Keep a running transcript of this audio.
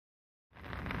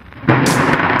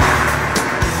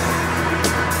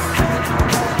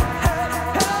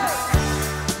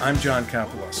I'm John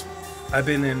Kapelos. I've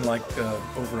been in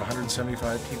over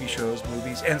 175 TV shows,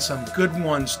 movies, and some good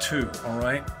ones too, all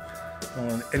right? Don't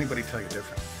let anybody tell you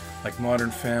different. Like Modern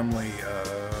Family,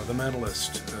 The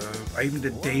Mentalist, I even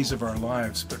did Days of Our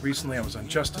Lives, but recently I was on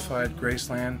Justified,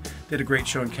 Graceland, did a great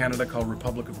show in Canada called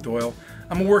Republic of Doyle.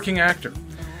 I'm a working actor,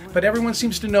 but everyone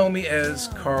seems to know me as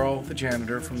Carl the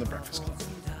janitor from The Breakfast Club,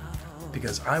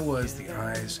 because I was the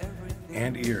eyes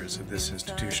and ears of this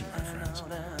institution, my friends.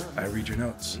 I read your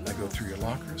notes, I go through your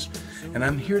lockers, and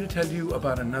I'm here to tell you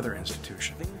about another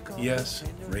institution. Yes,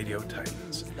 Radio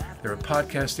Titans. They're a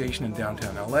podcast station in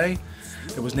downtown LA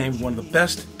that was named one of the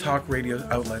best talk radio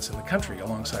outlets in the country,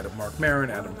 alongside of Mark Maron,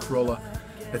 Adam Carolla,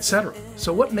 etc.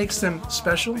 So what makes them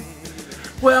special?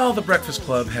 Well, The Breakfast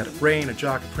Club had a brain, a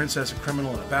jock, a princess, a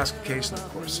criminal, and a basket case, and of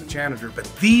course a janitor.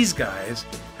 But these guys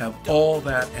have all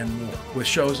that and more, with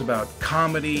shows about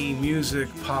comedy, music,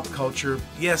 pop culture,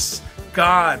 yes,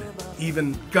 God,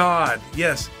 even God,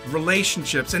 yes,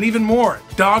 relationships, and even more,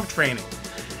 dog training.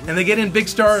 And they get in big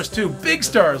stars too, big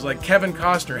stars like Kevin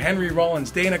Costner, Henry Rollins,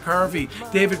 Dana Carvey,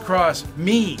 David Cross,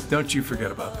 me. Don't you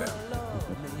forget about that.